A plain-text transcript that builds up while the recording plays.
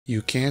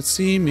You can't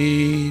see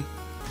me.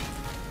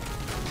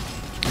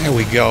 There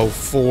we go.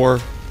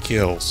 4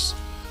 kills.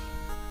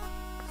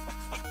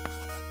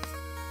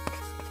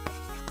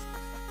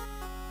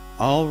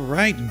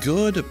 Alright,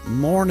 good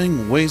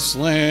morning,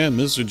 Wasteland.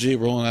 Mr. G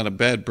rolling out of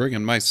bed,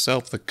 bringing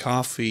myself the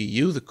coffee,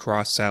 you the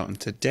Crossout, and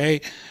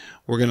today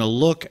we're going to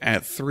look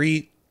at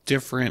 3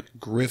 different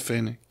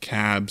Griffin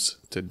cabs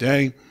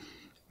today.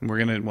 We're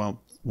going to,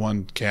 well,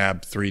 1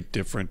 cab, 3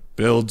 different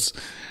builds,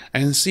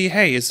 and see,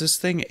 hey, is this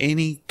thing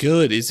any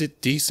good? Is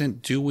it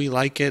decent? Do we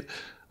like it?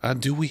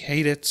 Do we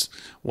hate it?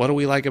 What do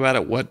we like about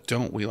it? What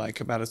don't we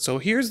like about it? So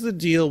here's the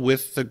deal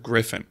with the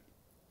Griffin.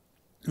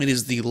 It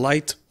is the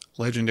light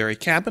legendary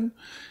cabin.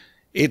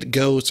 It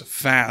goes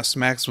fast,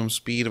 maximum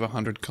speed of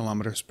 100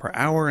 kilometers per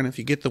hour, and if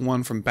you get the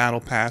one from Battle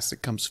Pass,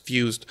 it comes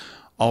fused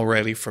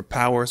already for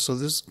power, so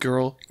this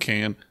girl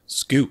can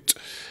scoot.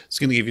 It's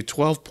going to give you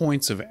 12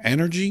 points of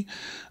energy,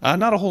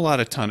 not a whole lot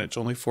of tonnage,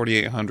 only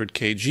 4,800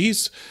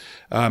 kgs,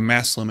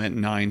 mass limit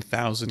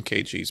 9,000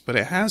 kgs, but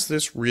it has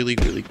this really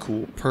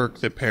cool perk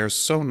that pairs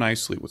so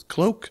nicely with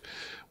Cloak.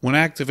 When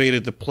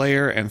activated, the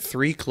player and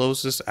 3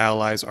 closest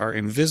allies are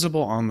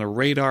invisible on the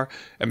radar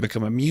and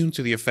become immune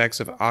to the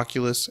effects of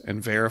Oculus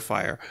and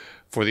Verifier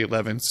for the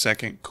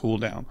 11-second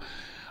cooldown.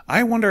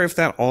 I wonder if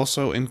that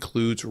also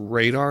includes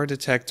radar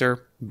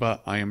detector,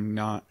 but I am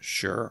not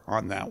sure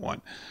on that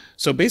one.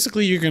 So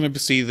basically you're going to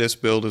see this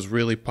build is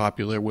really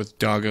popular with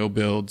doggo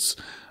builds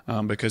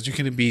because you're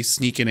going to be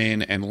sneaking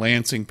in and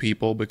lancing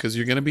people because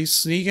you're going to be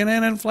sneaking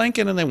in and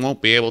flanking and they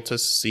won't be able to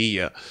see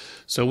you.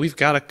 So we've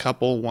got a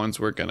couple ones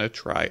we're going to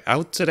try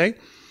out today.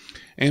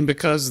 And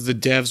because the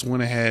devs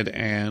went ahead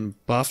and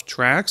buffed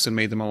tracks and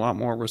made them a lot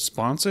more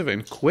responsive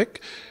and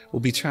quick, we'll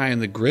be trying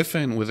the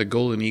Griffin with a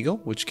Golden Eagle,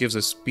 which gives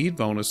a speed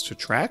bonus to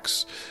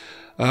tracks.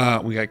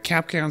 We got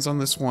cap cans on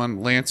this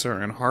one, Lancer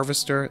and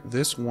Harvester.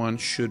 This one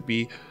should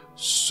be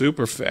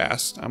super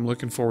fast. I'm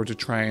looking forward to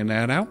trying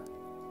that out.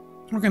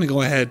 We're going to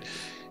go ahead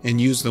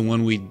and use the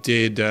one we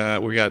did.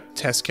 We got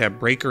Test Cab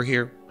Breaker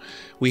here.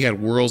 We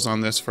had whirls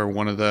on this for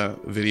one of the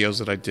videos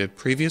that I did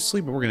previously,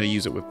 but we're going to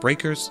use it with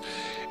breakers.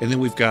 And then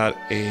we've got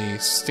a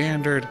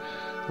standard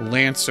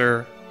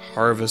Lancer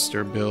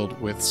Harvester build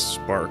with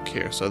Spark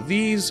here. So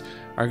these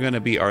are going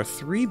to be our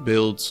 3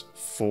 builds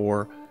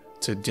for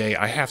today.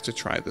 I have to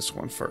try this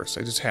one first.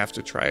 I just have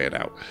to try it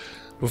out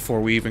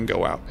before we even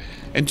go out.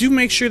 And do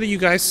make sure that you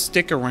guys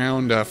stick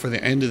around for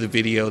the end of the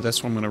video.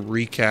 That's when I'm going to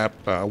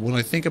recap what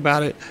I think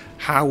about it,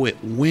 how it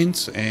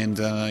went, and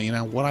you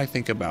know, what I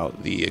think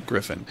about the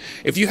Griffin.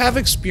 If you have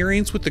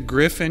experience with the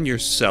Griffin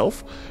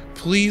yourself,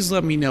 please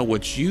let me know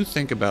what you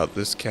think about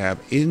this cab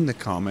in the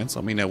comments.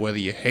 Let me know whether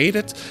you hate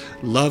it,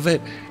 love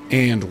it,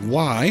 and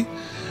why.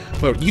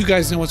 But you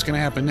guys know what's going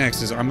to happen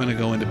next is I'm going to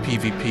go into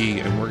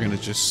PvP and we're going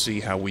to just see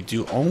how we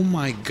do. Oh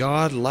my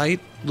god,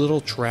 light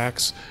little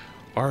tracks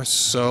are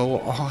so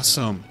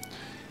awesome.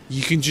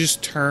 You can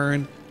just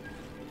turn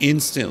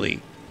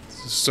instantly.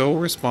 So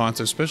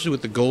responsive, especially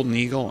with the Golden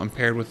Eagle and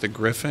paired with the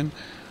Griffin.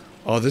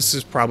 Oh, this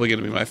is probably going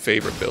to be my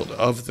favorite build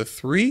of the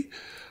 3.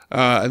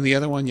 And the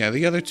other one, yeah,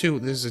 the other 2,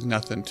 this is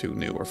nothing too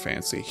new or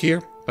fancy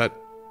here. But,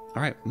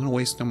 alright, I'm going to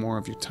waste no more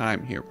of your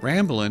time here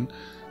rambling.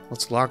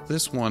 Let's lock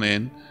this one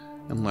in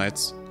and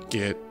let's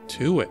get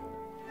to it.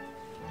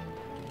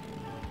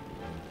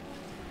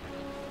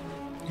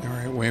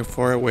 Alright, wait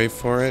for it, wait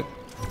for it.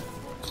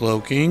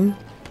 Cloaking,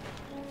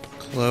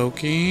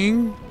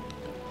 cloaking,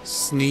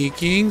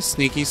 sneaking,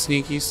 sneaky,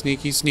 sneaky,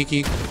 sneaky,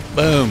 sneaky,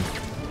 boom.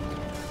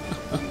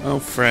 Oh,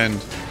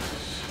 friend.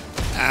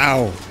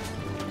 Ow.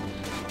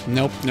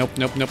 Nope, nope,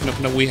 nope, nope, nope,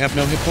 nope, we have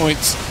no hit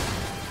points.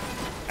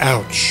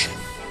 Ouch.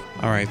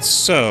 Alright,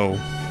 so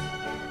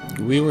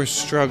we were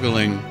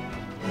struggling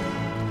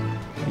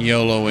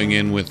YOLOing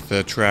in with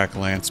the track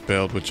lance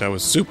build, which I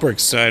was super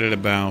excited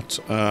about.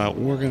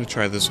 We're going to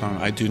try this one.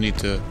 I do need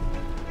to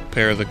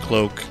pair the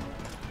cloak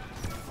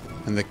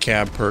and the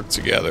cab perk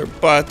together,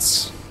 but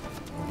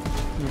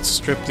let's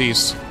strip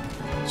these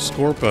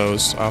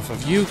Scorpos off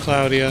of you,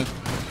 Claudia.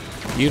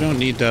 You don't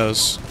need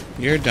those.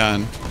 You're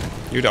done.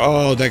 You're done.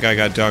 Oh, that guy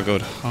got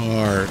doggoed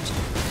hard.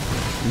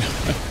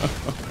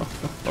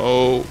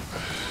 Oh.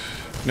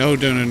 No,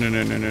 no, no, no,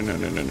 no, no, no, no,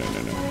 no, no,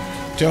 no,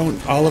 no.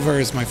 Don't. Oliver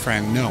is my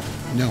friend. No,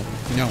 no,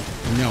 no,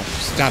 no.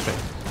 Stop it.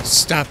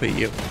 Stop it,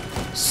 you.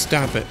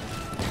 Stop it.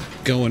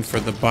 Going for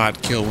the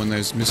bot kill when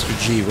there's Mr.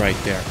 G right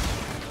there.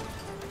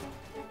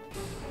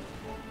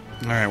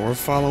 Alright, we're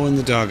following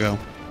the doggo.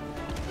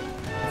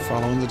 We're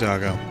following the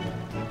doggo.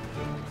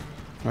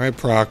 Alright,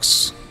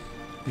 Prox.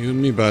 You and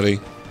me,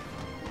 buddy.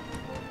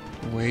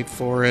 Wait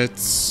for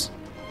it.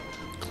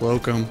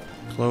 Cloak him.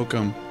 Cloak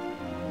him.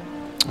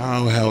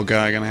 Oh, hell,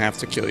 guy. Gonna have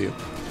to kill you.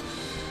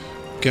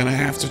 Gonna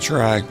have to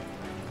try.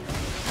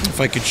 If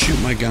I could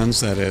shoot my guns,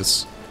 that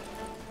is.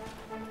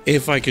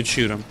 If I could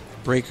shoot them.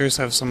 Breakers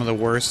have some of the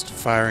worst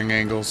firing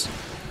angles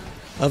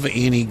of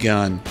any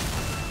gun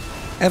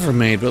ever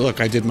made, but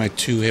look, I did my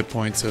 2 hit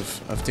points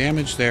of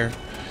damage there.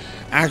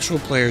 Actual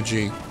player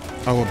G.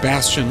 Oh, a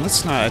Bastion.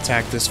 Let's not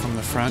attack this from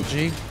the front,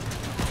 G.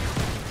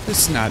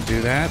 Let's not do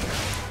that.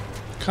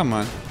 Come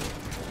on.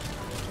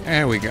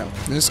 There we go.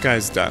 This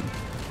guy's done.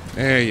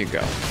 There you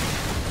go.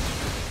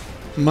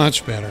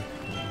 Much better.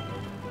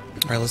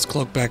 Alright, let's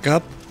cloak back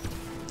up.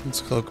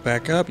 Let's cloak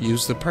back up.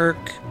 Use the perk.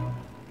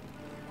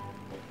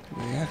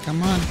 Yeah,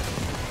 come on.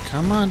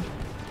 Come on.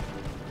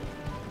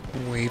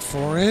 Wait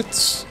for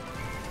it.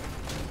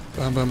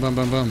 Boom, boom, boom,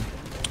 boom, boom.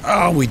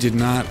 Oh, we did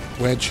not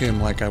wedge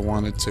him like I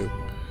wanted to.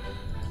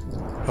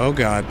 Oh,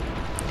 God.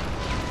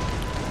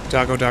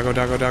 Doggo, doggo,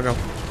 doggo, doggo.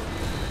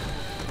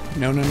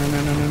 No, no, no,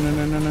 no, no, no,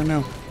 no, no, no,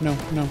 no. No,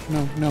 no,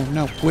 no, no,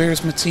 no.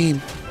 Where's my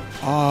team?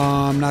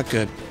 Oh, I'm not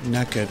good.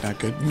 Not good, not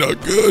good,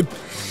 not good.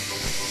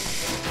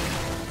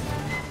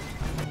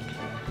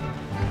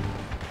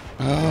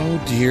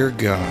 Oh, dear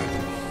God.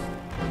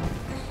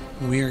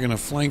 We are going to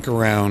flank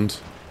around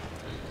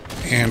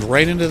and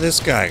right into this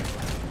guy.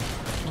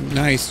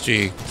 Nice,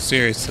 G.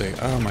 Seriously.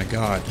 Oh, my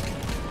God.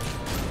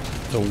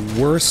 The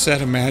worst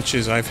set of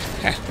matches I've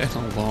had in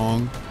a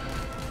long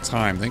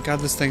time. Thank God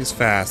this thing's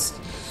fast.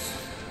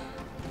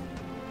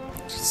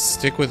 Just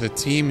stick with the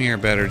team here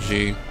better,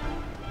 G.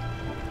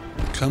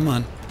 Come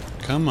on.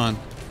 Come on.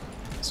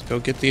 Let's go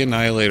get the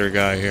Annihilator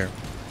guy here.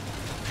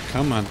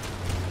 Come on.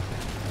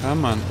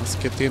 Come on. Let's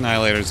get the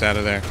Annihilators out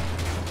of there.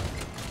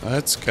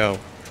 Let's go.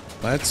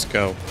 Let's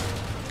go.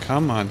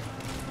 Come on.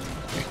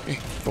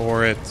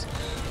 For it.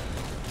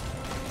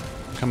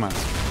 Come on.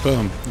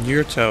 Boom.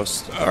 You're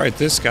toast. Alright,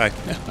 this guy.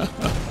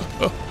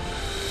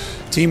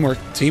 Teamwork.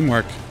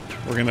 Teamwork.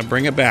 We're going to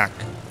bring it back.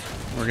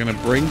 We're going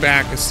to bring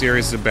back a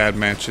series of bad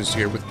matches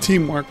here with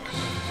teamwork.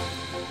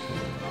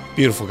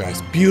 Beautiful,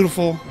 guys.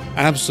 Beautiful.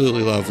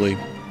 Absolutely lovely.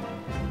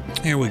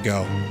 Here we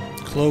go.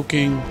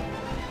 Cloaking.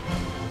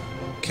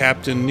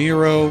 Captain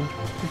Nero.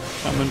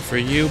 Coming for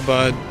you,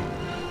 bud.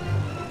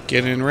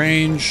 Get in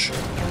range.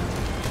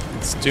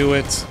 Let's do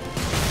it.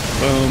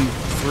 Boom.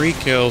 3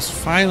 kills.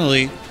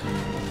 Finally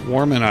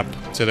warming up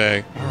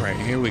today. Alright,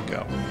 here we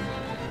go.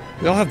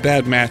 We all have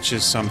bad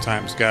matches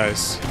sometimes,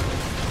 guys.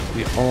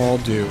 We all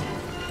do.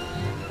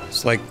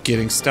 It's like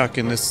getting stuck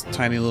in this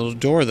tiny little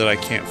door that I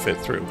can't fit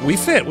through. We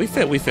fit, we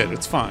fit, we fit.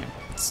 It's fine.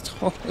 It's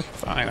totally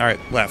fine. Alright,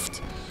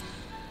 left.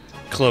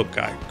 Cloak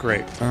guy.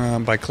 Great.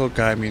 By cloak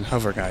guy, I mean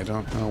hover guy. I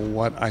don't know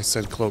what I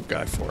said cloak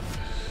guy for.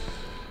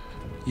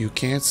 You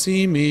can't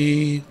see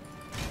me.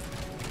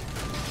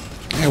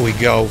 There we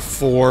go.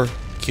 4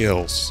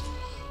 kills.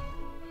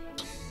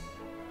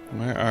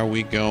 Where are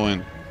we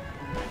going?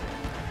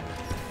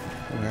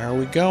 Where are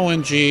we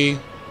going, G?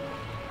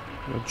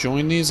 We'll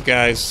join these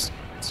guys.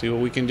 See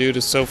what we can do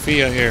to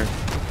Sophia here.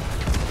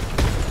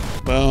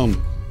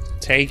 Boom.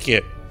 Take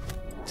it.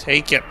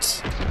 Take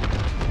it.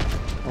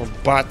 A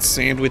bot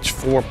sandwich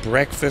for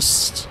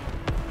breakfast.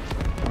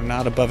 We're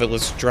not above it.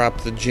 Let's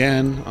drop the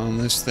gen on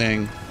this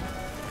thing.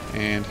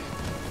 And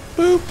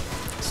boop.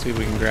 Let's see if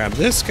we can grab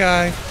this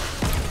guy.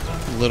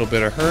 A little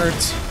bit of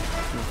hurt.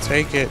 We'll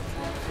take it.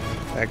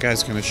 That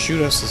guy's gonna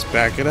shoot us. Let's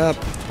back it up.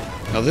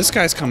 Now this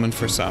guy's coming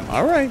for some.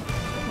 Alright.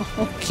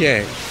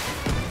 Okay.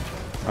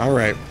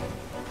 Alright.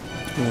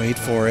 Wait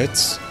for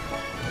it.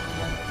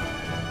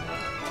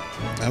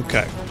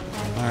 Okay.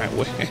 Alright,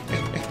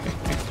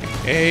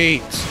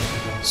 wait.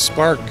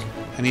 Spark.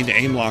 I need to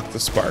aim lock the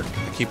spark.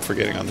 I keep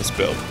forgetting on this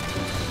build.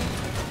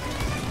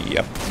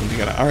 Yep.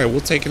 Alright,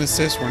 we'll take an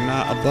assist. We're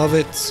not above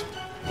it.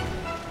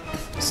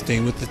 Stay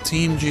with the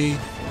team, G.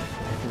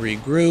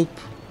 Regroup.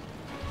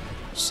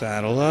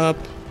 Saddle up.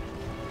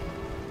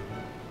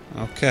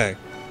 Okay.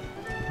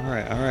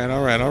 Alright, alright,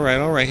 alright, alright,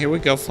 alright. Here we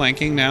go.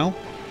 Flanking now.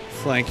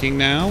 Flanking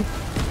now.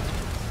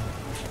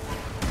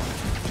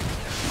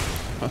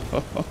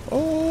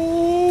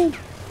 Oh!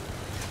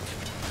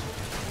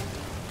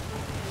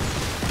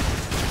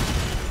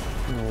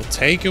 We'll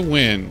take a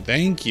win.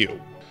 Thank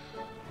you.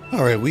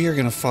 Alright, we are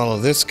going to follow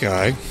this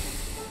guy.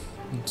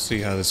 Let's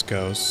see how this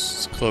goes.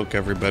 Let's cloak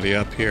everybody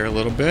up here a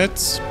little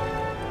bit.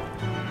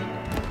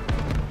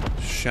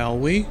 Shall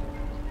we?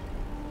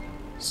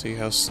 See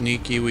how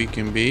sneaky we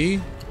can be.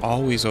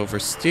 Always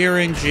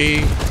oversteering,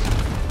 G.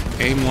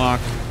 Aim lock.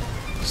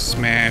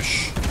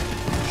 Smash.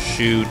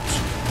 Shoot.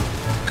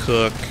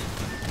 Cook.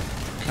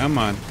 Come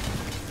on.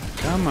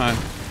 Come on.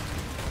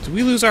 Did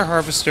we lose our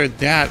harvester?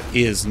 That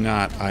is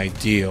not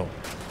ideal.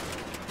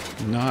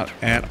 Not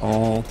at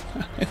all.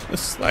 The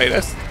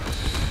slightest.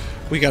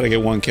 We gotta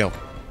get 1 kill.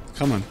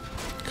 Come on.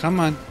 Come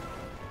on.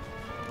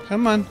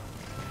 Come on.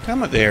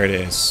 Come on. There it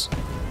is.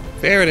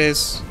 There it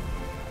is.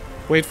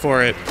 Wait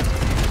for it.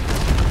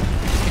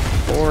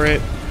 For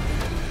it.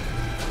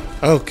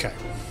 Okay.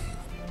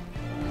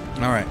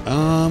 Alright.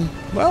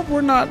 Well,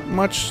 we're not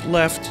much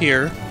left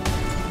here.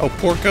 Oh,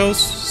 Porcos?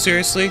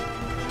 Seriously?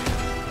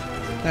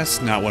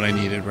 That's not what I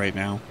needed right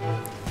now.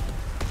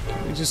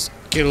 Let me just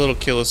get a little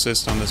kill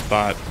assist on this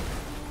bot.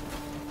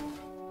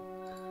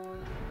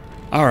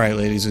 Alright,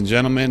 ladies and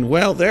gentlemen.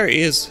 Well, there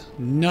is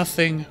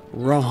nothing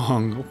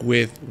wrong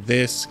with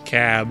this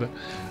cab.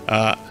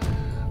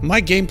 My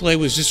gameplay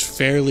was just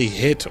fairly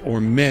hit or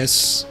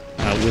miss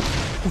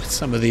with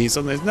some of these.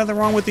 There's nothing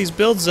wrong with these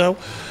builds, though.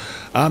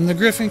 The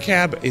Griffin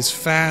cab is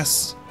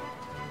fast.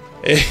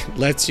 It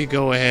lets you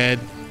go ahead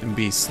and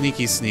be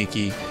sneaky,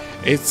 sneaky.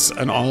 It's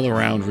an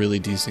all-around really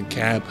decent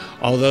cab,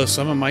 although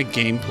some of my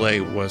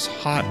gameplay was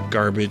hot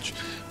garbage.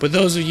 But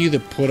those of you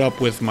that put up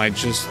with my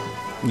just,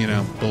 you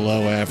know,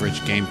 below average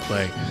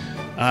gameplay,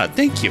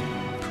 thank you.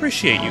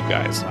 Appreciate you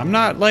guys. I'm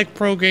not like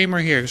pro gamer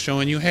here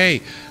showing you,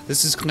 hey,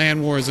 this is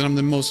Clan Wars and I'm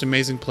the most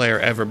amazing player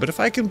ever. But if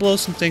I can blow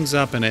some things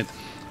up in it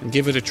and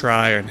give it a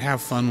try and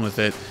have fun with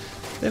it,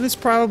 then it's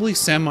probably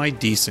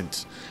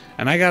semi-decent.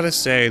 And I gotta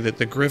say that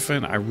the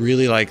Griffin, I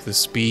really like the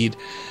speed.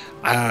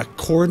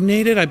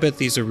 Coordinated, I bet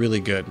these are really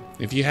good.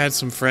 If you had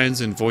some friends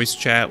in voice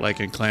chat,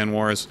 like in Clan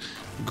Wars,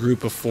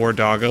 group of 4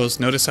 doggos,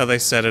 notice how they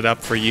set it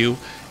up for you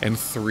and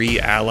 3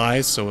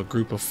 allies, so a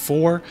group of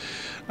 4.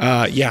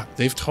 Yeah,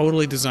 they've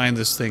totally designed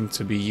this thing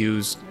to be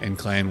used in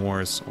Clan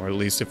Wars, or at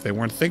least if they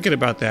weren't thinking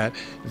about that,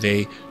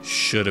 they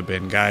should have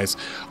been, guys.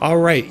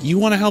 Alright, you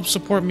want to help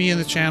support me in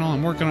the channel?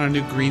 I'm working on a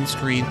new green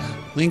screen.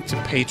 Link to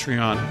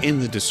Patreon in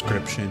the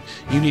description.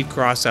 You need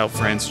Crossout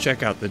friends,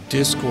 check out the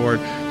Discord.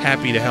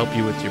 Happy to help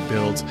you with your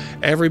builds.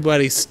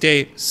 Everybody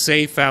stay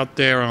safe out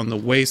there on the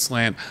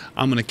wasteland.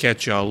 I'm going to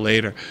catch y'all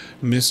later.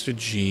 Mr.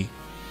 G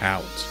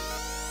out.